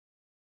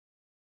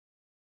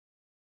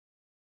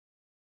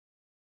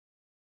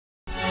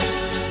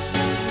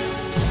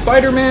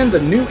Spider-Man,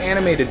 the new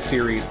animated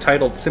series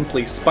titled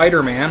simply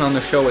Spider-Man on the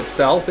show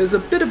itself, is a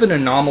bit of an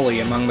anomaly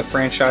among the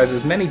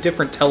franchise's many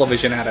different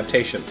television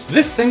adaptations.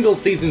 This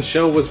single-season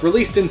show was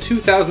released in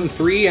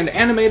 2003 and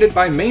animated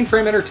by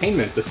Mainframe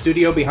Entertainment, the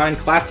studio behind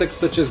classics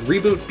such as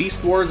Reboot,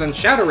 Beast Wars, and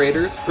Shadow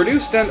Raiders,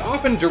 produced and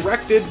often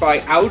directed by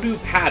Audu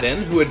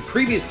Padden, who had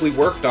previously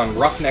worked on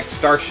Roughneck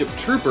Starship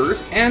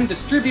Troopers, and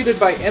distributed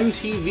by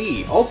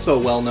MTV,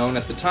 also well known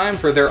at the time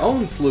for their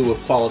own slew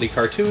of quality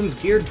cartoons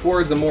geared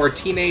towards a more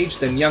teenage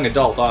than young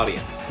adult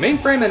audience.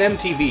 Mainframe and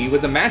MTV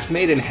was a match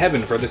made in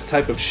heaven for this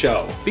type of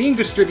show. Being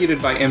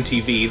distributed by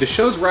MTV, the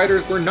show's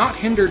writers were not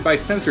hindered by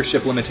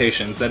censorship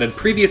limitations that had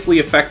previously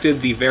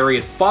affected the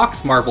various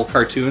Fox Marvel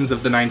cartoons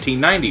of the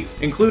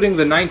 1990s, including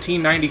the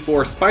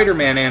 1994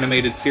 Spider-Man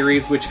animated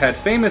series, which had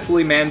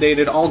famously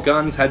mandated all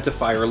guns had to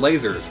fire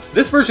lasers.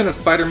 This version of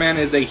Spider-Man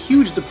is a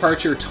huge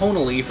departure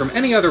tonally from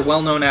any other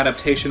well-known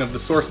adaptation of the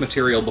source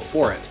material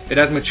before it. It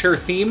has mature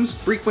themes,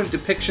 frequent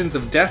depictions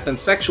of death and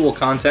sexual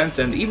content,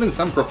 and even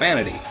some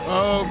profanity.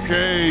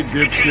 Okay,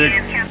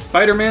 dipstick.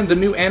 Spider-Man, the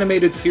new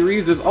animated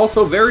series, is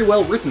also very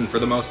well written for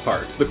the most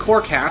part. The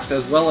core cast,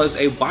 as well as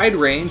a wide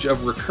range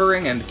of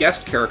recurring and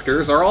guest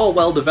characters, are all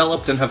well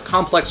developed and have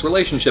complex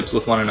relationships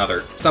with one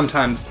another.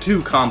 Sometimes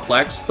too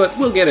complex, but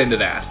we'll get into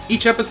that.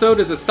 Each episode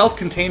is a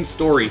self-contained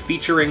story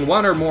featuring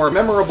one or more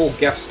memorable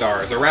guest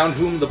stars around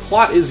whom the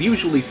plot is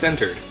usually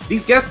centered.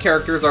 These guest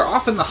characters are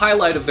often the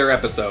highlight of their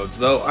episodes,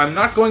 though I'm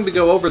not going to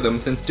go over them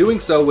since doing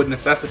so would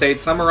necessitate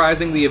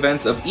summarizing the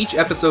events of each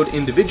episode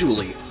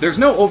individually. There's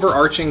no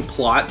overarching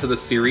plot to the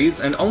series,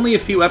 and only a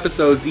few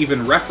episodes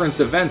even reference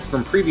events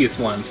from previous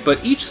ones,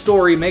 but each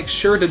story makes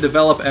sure to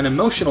develop an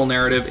emotional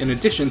narrative in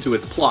addition to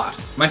its plot.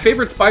 My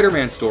favorite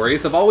Spider-Man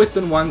stories have always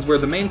been ones where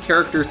the main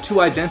character's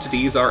two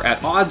identities are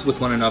at odds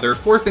with one another,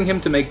 forcing him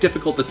to make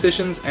difficult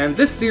decisions, and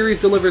this series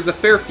delivers a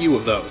fair few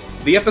of those.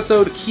 The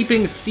episode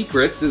Keeping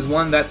Secrets is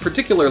one that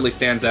particularly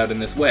stands out in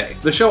this way.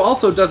 The show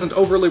also doesn't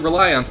overly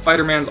rely on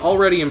Spider-Man's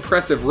already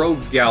impressive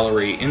rogues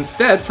gallery,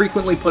 instead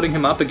frequently putting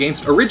him up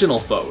against original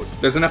foes.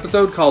 There's an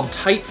episode called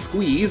Tight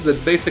Squeeze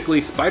that's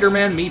basically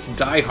Spider-Man meets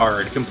Die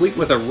Hard, complete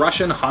with a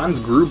Russian Hans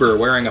Gruber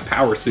wearing a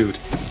power suit.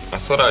 I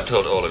thought I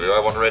told all of you I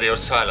want radio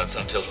silence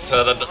until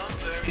further...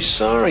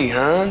 Sorry,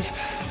 Hans.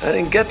 I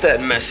didn't get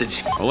that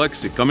message.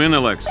 Alexi, come in,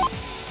 Alexi.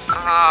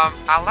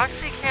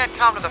 Alexi can't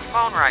come to the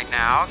phone right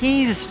now.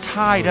 He's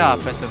tied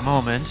up at the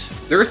moment.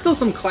 There are still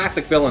some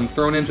classic villains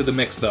thrown into the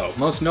mix though,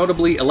 most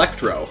notably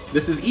Electro.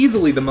 This is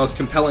easily the most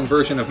compelling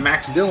version of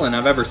Max Dillon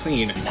I've ever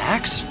seen.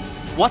 Max?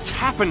 What's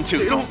happened to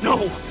him? They don't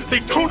know. They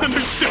don't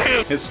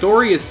understand. His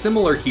story is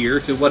similar here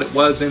to what it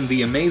was in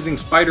The Amazing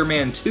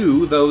Spider-Man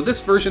 2, though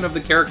this version of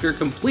the character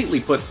completely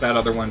puts that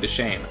other one to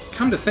shame.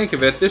 Come to think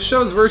of it, this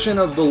show's version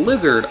of the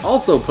Lizard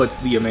also puts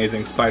the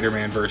Amazing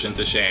Spider-Man version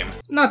to shame.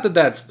 Not that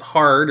that's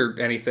hard or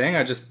anything,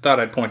 I just thought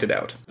I'd point it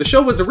out. The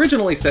show was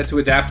originally set to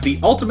adapt the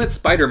Ultimate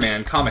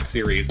Spider-Man comic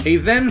series, a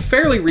then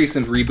fairly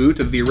recent reboot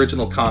of the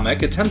original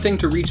comic attempting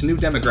to reach new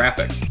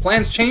demographics.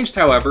 Plans changed,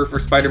 however, for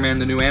Spider-Man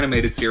the new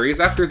animated series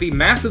after the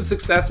massive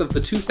success of the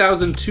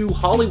 2002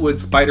 Hollywood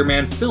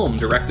Spider-Man film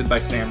directed by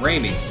Sam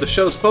Raimi. The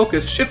show's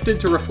focus shifted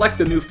to reflect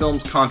the new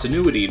film's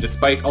continuity,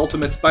 despite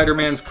Ultimate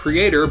Spider-Man's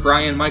creator,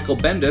 Brian Michael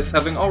Bendis,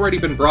 having already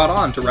been brought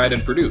on to write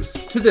and produce.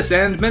 To this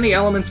end, many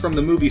elements from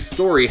the movie's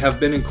story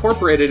have been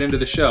incorporated into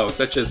the show,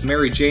 such as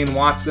Mary Jane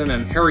Watson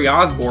and Harry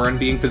Osborn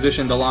being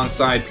positioned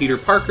alongside Peter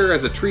Parker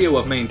as a trio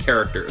of main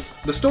characters.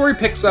 The story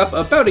picks up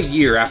about a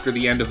year after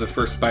the end of the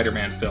first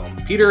Spider-Man film.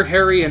 Peter,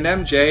 Harry, and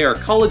MJ are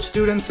college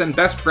students and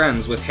best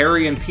friends, with Harry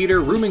and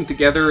Peter rooming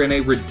together in a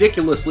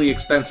ridiculously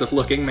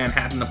expensive-looking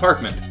Manhattan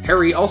apartment.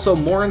 Harry also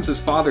mourns his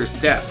father's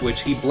death,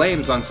 which he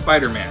blames on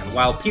Spider-Man,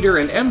 while Peter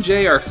and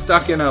MJ are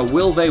stuck in a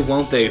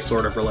will-they-won't-they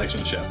sort of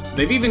relationship.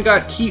 They've even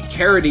got Keith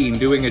Carradine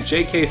doing a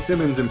J.K.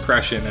 Simmons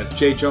impression as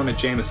J. Jonah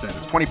Jameson.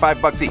 It's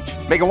 $25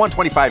 each. Make it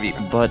 $125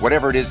 even. But...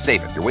 whatever it is,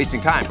 save it. You're wasting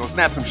time. Go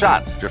snap some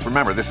shots. Just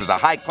remember, this is a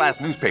high-class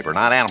newspaper,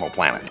 not Animal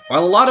Planet.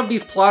 While a lot of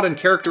these plot and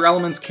character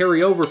elements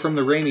carry over from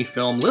the Raimi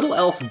film, little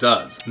else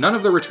does. None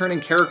of the returning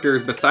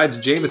characters besides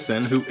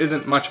Jameson, who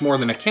isn't much more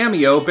than a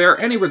cameo, bear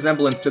any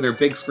resemblance to their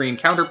big screen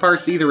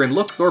counterparts either in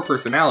looks or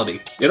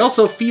personality. It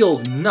also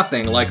feels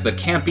nothing like the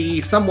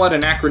campy, somewhat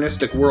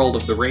anachronistic world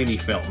of the Raimi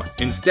film.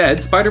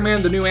 Instead,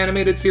 Spider-Man the new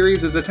animated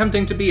series is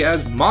attempting to be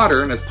as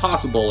modern as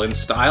possible in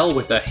style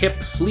with a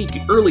hip, sleek,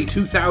 early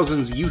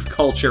 2000s youth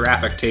culture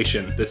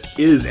affectation. This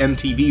is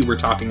MTV we're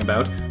talking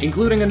about,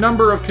 including a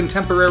number of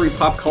contemporary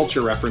pop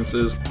culture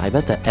references. I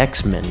bet the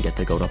X-Men get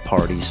to go to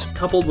parties.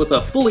 Coupled with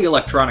a fully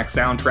electronic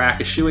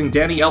soundtrack eschewing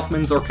Danny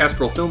Elfman's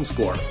orchestral film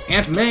score.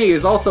 Aunt May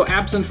is also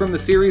absent from the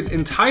series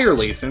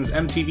entirely since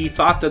MTV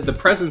thought that the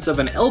presence of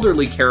an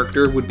elderly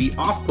character would be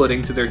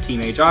off-putting to their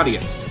teenage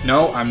audience.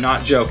 No, I'm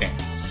not joking.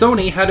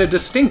 Sony had a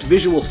distinct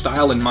visual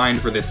style in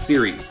mind for this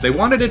series. They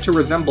wanted it to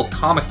resemble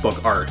comic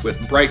book art,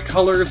 with bright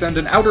colors and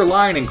an outer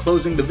line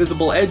enclosing the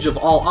visible edge of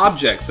all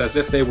objects as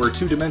if they were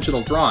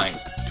two-dimensional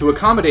drawings. To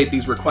accommodate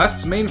these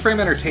requests, Mainframe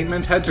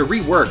Entertainment had to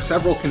rework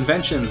several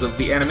conventions of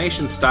the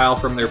animation style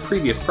from their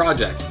previous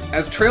projects.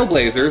 As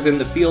trailblazers in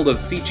the field of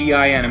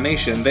CGI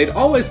animation, they'd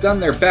always done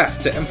their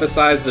best to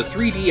emphasize the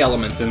 3D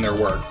elements in their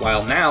work,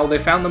 while now they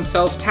found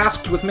themselves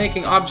tasked with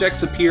making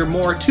objects appear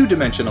more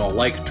two-dimensional,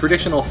 like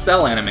traditional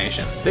cell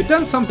animation. They'd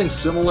done something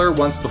similar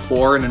once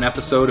before in an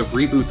episode of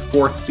Reboot's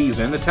 4th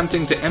season,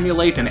 attempting to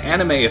emulate an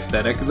anime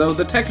aesthetic, though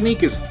the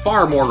technique is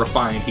far more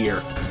refined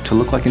here. To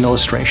look like an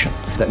illustration.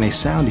 That may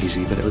sound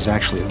easy, but it was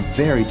actually a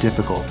very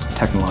difficult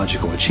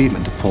technological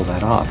achievement to pull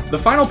that off. The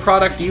final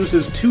product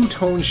uses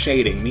two-tone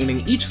shading,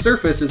 meaning each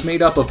surface is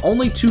made up of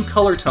only 2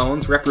 color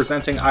tones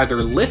representing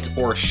either lit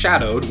or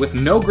shadowed, with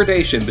no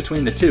gradation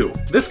between the two.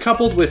 This,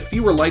 coupled with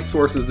fewer light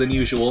sources than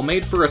usual,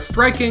 made for a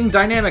striking,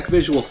 dynamic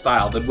visual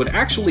style that would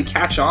actually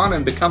catch on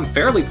and become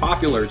fairly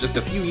popular just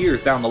a few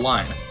years down the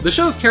line. The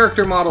show's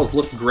character models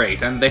look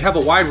great, and they have a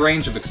wide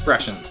range of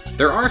expressions.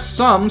 There are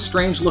some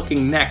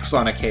strange-looking necks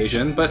on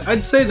occasion, but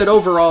I'd say that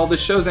overall the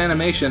show's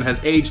animation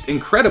has aged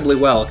incredibly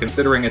well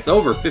considering it's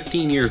over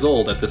 15 years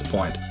old at this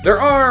point.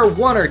 There are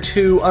 1 or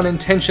 2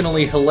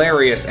 unintentionally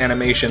hilarious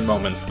animation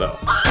moments though.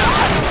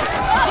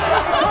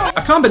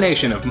 A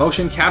combination of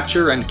motion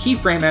capture and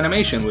keyframe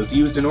animation was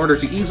used in order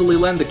to easily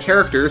lend the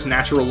characters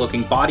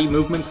natural-looking body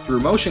movements through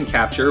motion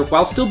capture,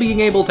 while still being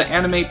able to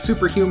animate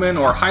superhuman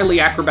or highly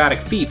acrobatic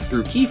feats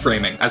through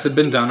keyframing, as had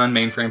been done on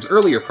Mainframe's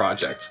earlier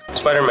projects.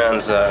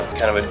 Spider-Man's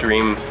kind of a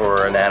dream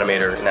for an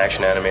animator, an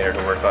action animator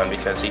to work on,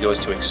 because he goes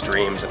to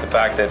extremes. The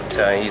fact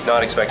that he's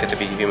not expected to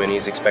be human,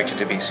 he's expected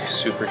to be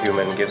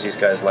superhuman, gives these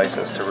guys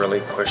license to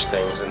really push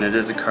things. And it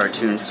is a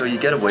cartoon, so you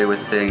get away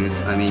with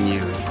things. I mean, you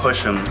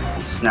push them,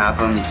 you snap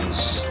them, you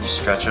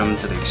stretch them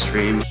to the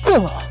extreme.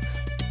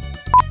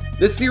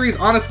 This series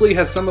honestly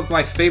has some of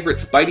my favorite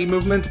Spidey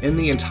movement in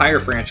the entire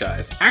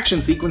franchise.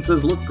 Action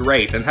sequences look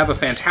great and have a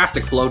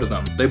fantastic flow to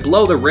them. They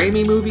blow the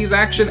Raimi movies'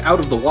 action out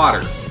of the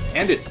water.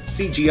 And it's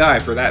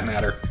CGI for that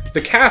matter. The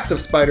cast of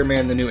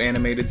Spider-Man the New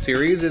Animated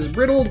Series is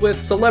riddled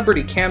with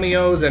celebrity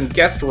cameos and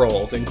guest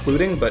roles,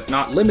 including, but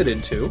not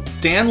limited to,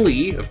 Stan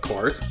Lee, of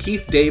course,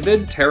 Keith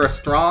David, Tara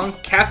Strong,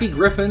 Kathy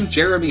Griffin,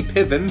 Jeremy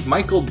Piven,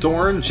 Michael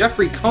Dorn,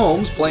 Jeffrey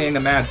Combs playing a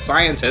mad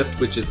scientist,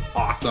 which is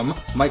awesome,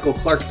 Michael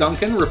Clarke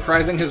Duncan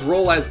reprising his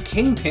role as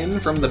Kingpin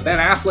from the Ben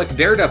Affleck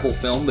Daredevil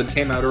film that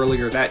came out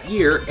earlier that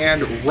year,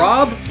 and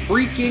Rob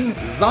freaking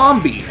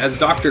Zombie as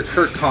Dr.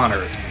 Curt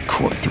Connors.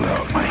 Court threw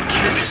out my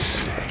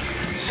case.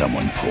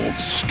 Someone pulled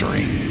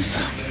strings.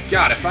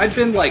 God, if I'd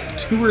been like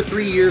 2 or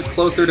 3 years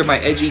closer to my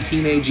edgy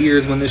teenage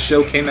years when this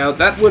show came out,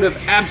 that would have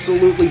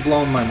absolutely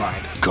blown my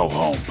mind. Go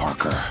home,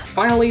 Parker.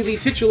 Finally, the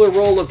titular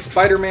role of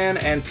Spider-Man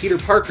and Peter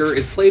Parker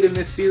is played in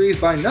this series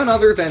by none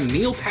other than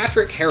Neil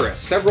Patrick Harris,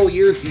 several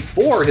years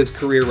before his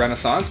career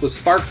renaissance was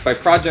sparked by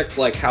projects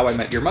like How I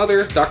Met Your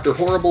Mother, Dr.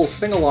 Horrible's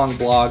sing-along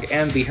blog,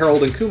 and the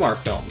Harold and Kumar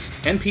films.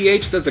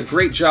 NPH does a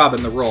great job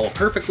in the role,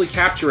 perfectly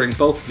capturing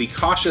both the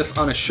cautious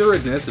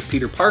unassuredness of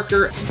Peter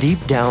Parker, deep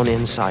down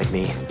inside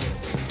me,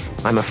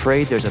 I'm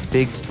afraid there's a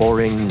big,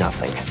 boring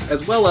nothing,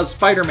 as well as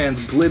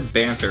Spider-Man's glib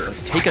banter.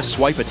 Take a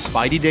swipe at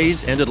Spidey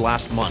Days ended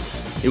last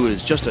month. It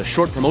was just a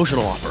short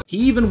promotional offer. He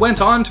even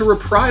went on to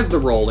reprise the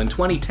role in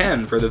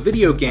 2010 for the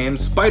video game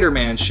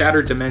Spider-Man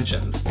Shattered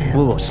Dimensions.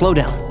 Whoa, slow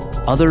down.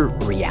 Other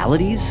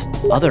realities?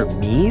 Other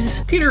me's?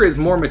 Peter is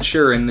more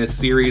mature in this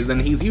series than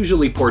he's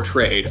usually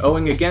portrayed,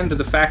 owing again to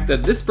the fact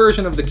that this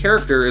version of the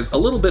character is a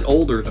little bit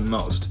older than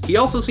most. He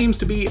also seems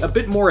to be a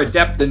bit more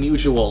adept than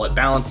usual at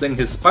balancing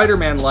his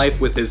Spider-Man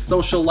life with his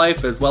social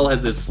life as well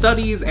as his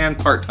studies and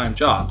part-time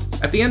jobs.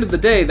 At the end of the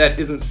day, that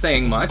isn't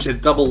saying much. His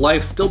double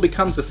life still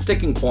becomes a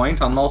sticking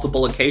point on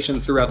multiple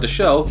occasions throughout the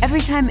show.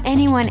 Every time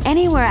anyone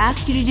anywhere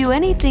asks you to do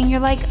anything, you're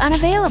like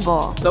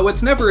unavailable. Though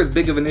it's never as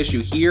big of an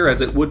issue here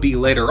as it would be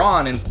later on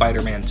in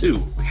Spider-Man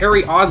 2.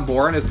 Harry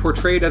Osborn is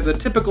portrayed as a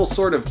typical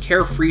sort of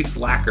carefree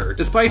slacker.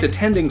 Despite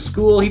attending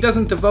school, he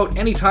doesn't devote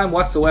any time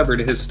whatsoever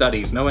to his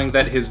studies, knowing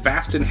that his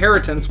vast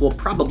inheritance will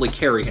probably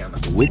carry him.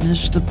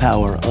 Witness the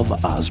power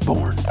of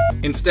Osborn.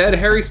 Instead,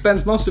 Harry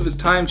spends most of his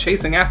time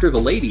chasing after the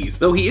ladies,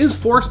 though he is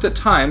forced at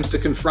times to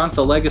confront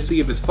the legacy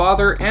of his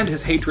father and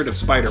his hatred of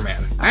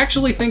Spider-Man. I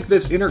actually think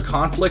this inner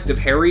conflict of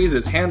Harry's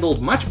is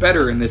handled much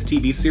better in this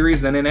TV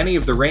series than in any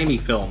of the Raimi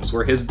films,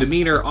 where his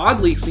demeanor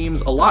oddly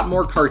seems a lot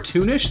more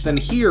cartoonish than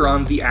here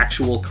on the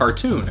actual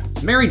cartoon.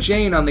 Mary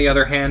Jane, on the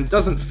other hand,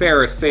 doesn't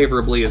fare as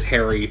favorably as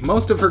Harry.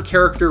 Most of her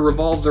character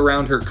revolves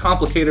around her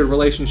complicated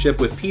relationship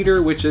with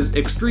Peter, which is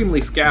extremely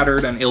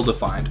scattered and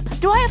ill-defined.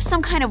 Do I have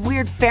some kind of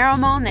weird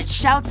pheromone that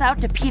shouts out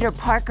to Peter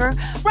Parker,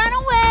 "Run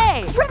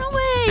away! Run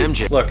away!"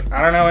 MJ. Look,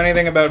 I don't know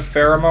anything about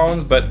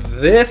pheromones, but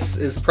this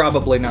is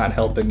probably not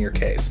helping your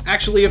case.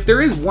 Actually, if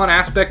there is one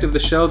aspect of the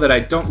show that I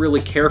don't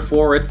really care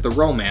for, it's the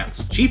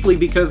romance. Chiefly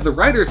because the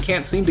writers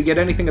can't seem to get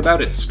anything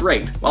about it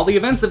straight. While the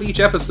events of each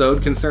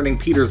episode concerning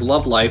Peter's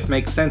love life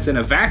make sense in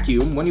a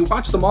vacuum, when you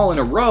watch them all in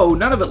a row,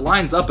 none of it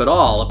lines up at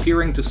all,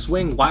 appearing to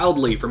swing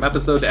wildly from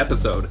episode to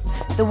episode.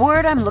 The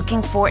word I'm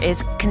looking for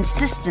is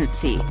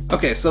consistency.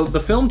 Okay, so the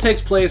film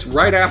takes place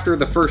right after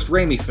the first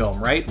Raimi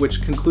film, right?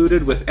 Which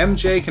concluded with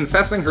MJ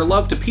confessing professing her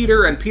love to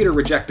Peter and Peter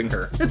rejecting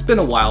her. It's been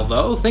a while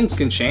though, things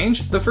can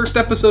change. The first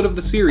episode of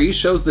the series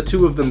shows the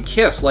two of them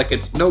kiss like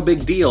it's no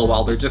big deal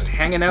while they're just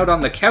hanging out on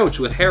the couch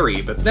with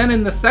Harry, but then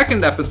in the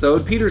second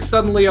episode, Peter's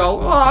suddenly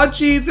all, "Aw,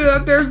 gee,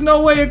 there's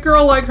no way a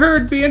girl like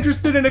her'd be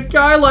interested in a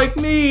guy like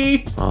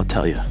me." I'll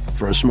tell you,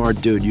 for a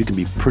smart dude, you can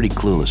be pretty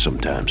clueless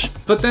sometimes.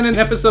 But then in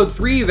episode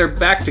 3, they're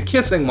back to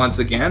kissing once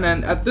again,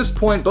 and at this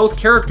point, both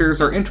characters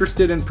are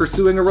interested in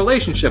pursuing a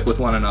relationship with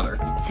one another.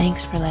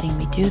 Thanks for letting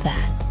me do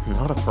that.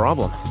 Not a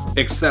problem.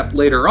 Except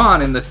later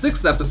on, in the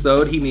 6th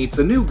episode, he meets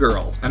a new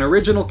girl, an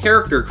original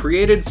character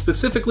created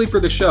specifically for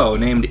the show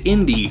named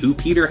Indy, who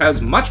Peter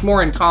has much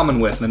more in common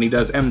with than he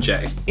does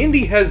MJ.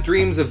 Indy has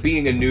dreams of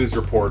being a news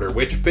reporter,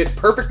 which fit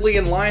perfectly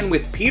in line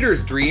with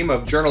Peter's dream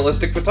of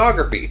journalistic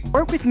photography.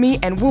 Work with me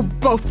and we'll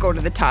both go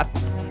to the top.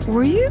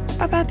 Were you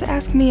about to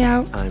ask me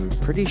out? I'm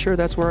pretty sure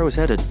that's where I was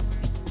headed.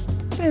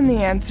 Then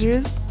the answer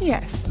is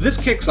yes. This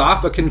kicks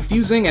off a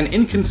confusing and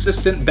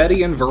inconsistent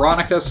Betty and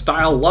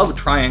Veronica-style love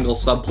triangle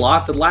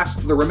subplot that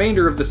lasts the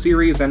remainder of the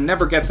series and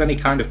never gets any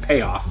kind of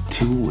payoff.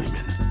 Two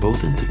women,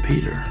 both into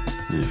Peter.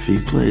 If he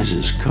plays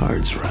his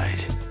cards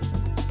right.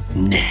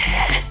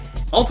 Nah.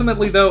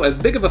 Ultimately though, as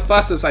big of a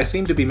fuss as I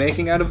seem to be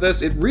making out of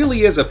this, it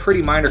really is a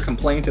pretty minor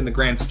complaint in the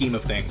grand scheme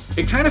of things.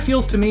 It kind of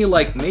feels to me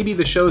like maybe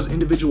the show's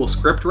individual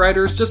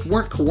scriptwriters just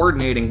weren't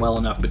coordinating well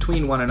enough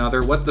between one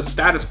another what the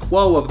status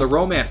quo of the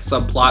romance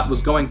subplot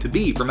was going to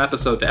be from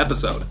episode to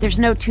episode. There's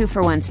no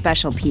 2-for-1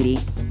 special, Petey.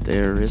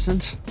 There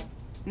isn't?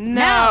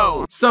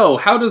 No! So,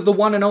 how does the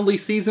one and only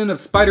season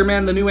of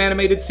Spider-Man the New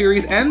Animated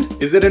Series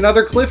end? Is it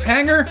another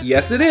cliffhanger?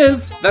 Yes it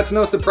is! That's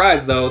no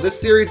surprise though, this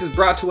series is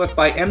brought to us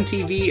by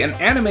MTV and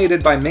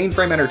animated by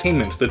Mainframe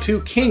Entertainment, the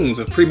two kings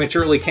of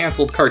prematurely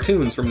cancelled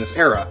cartoons from this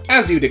era.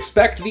 As you'd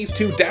expect, these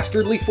two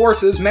dastardly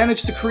forces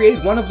managed to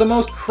create one of the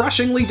most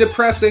crushingly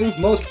depressing,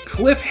 most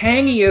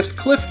cliffhangiest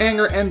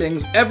cliffhanger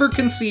endings ever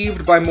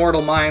conceived by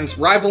mortal minds,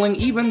 rivaling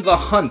even The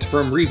Hunt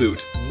from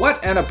Reboot.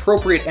 What an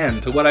appropriate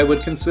end to what I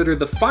would consider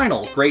the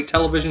final great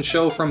television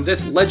show from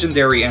this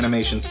legendary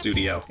animation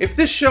studio. If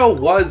this show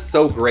was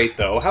so great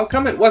though, how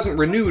come it wasn't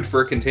renewed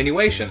for a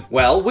continuation?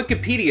 Well,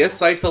 Wikipedia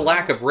cites a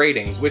lack of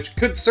ratings, which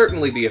could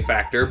certainly be a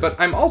factor, but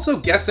I'm also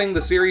guessing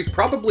the series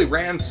probably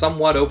ran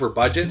somewhat over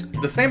budget.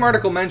 The same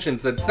article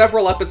mentions that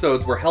several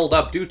episodes were held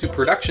up due to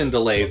production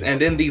delays,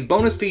 and in these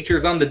bonus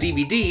features on the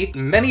DVD,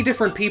 many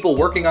different people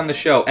working on the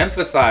show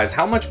emphasize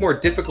how much more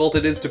difficult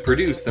it is to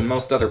produce than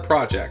most other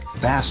projects.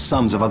 Vast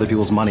sums of other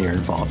people's money are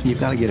involved, and you've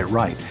got to get it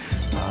right.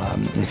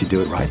 If you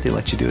do it right, they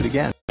let you do it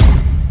again.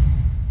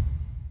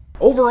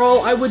 Overall,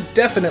 I would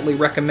definitely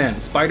recommend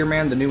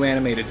Spider-Man the New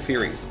Animated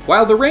Series.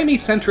 While the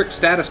Raimi-centric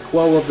status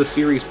quo of the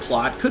series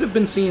plot could have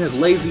been seen as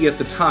lazy at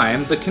the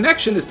time, the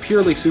connection is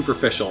purely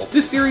superficial.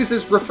 This series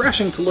is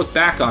refreshing to look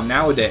back on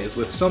nowadays,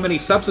 with so many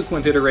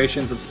subsequent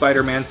iterations of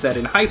Spider-Man set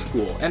in high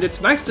school, and it's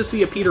nice to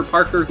see a Peter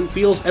Parker who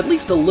feels at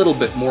least a little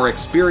bit more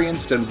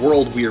experienced and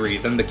world-weary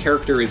than the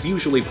character is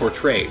usually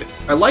portrayed.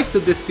 I like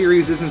that this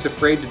series isn't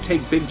afraid to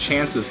take big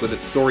chances with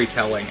its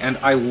storytelling, and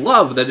I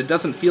love that it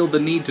doesn't feel the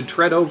need to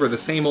tread over the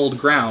same old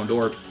ground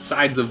or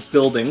sides of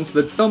buildings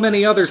that so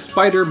many other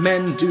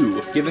Spider-Men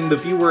do, giving the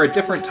viewer a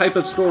different type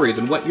of story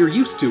than what you're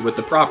used to with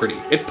the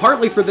property. It's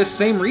partly for this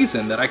same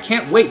reason that I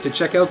can't wait to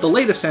check out the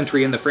latest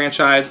entry in the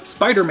franchise,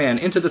 Spider-Man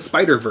Into the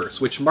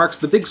Spider-Verse, which marks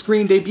the big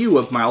screen debut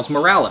of Miles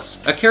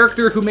Morales, a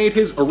character who made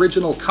his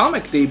original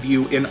comic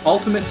debut in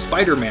Ultimate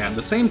Spider-Man,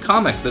 the same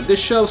comic that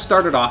this show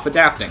started off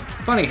adapting.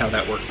 Funny how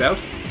that works out.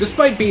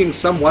 Despite being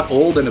somewhat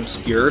old and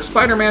obscure,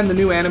 Spider-Man the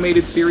New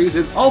Animated Series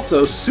is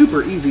also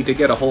super easy to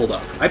get a hold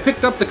of. I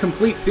picked up the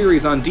complete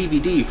series on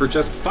DVD for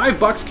just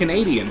 $5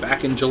 Canadian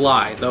back in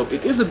July, though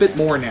it is a bit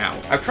more now.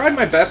 I've tried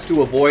my best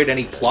to avoid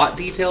any plot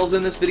details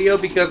in this video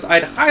because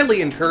I'd highly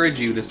encourage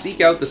you to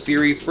seek out the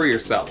series for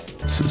yourself.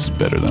 This is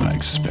better than I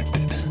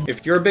expected.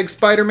 If you're a big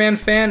Spider-Man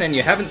fan and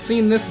you haven't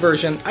seen this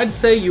version, I'd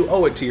say you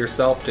owe it to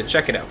yourself to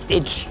check it out.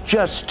 It's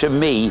just, to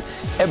me,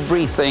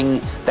 everything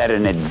that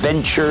an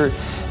adventure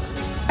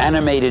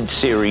animated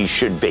series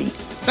should be.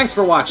 Thanks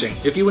for watching.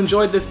 If you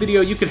enjoyed this video,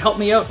 you could help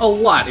me out a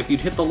lot if you'd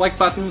hit the like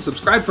button,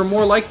 subscribe for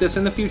more like this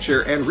in the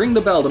future, and ring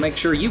the bell to make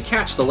sure you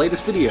catch the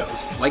latest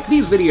videos, like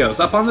these videos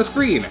up on the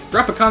screen.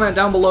 Drop a comment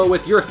down below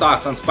with your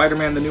thoughts on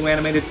Spider-Man the New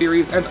Animated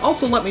Series, and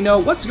also let me know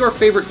what's your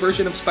favorite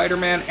version of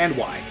Spider-Man and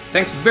why.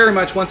 Thanks very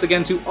much once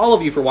again to all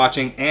of you for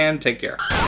watching, and take care.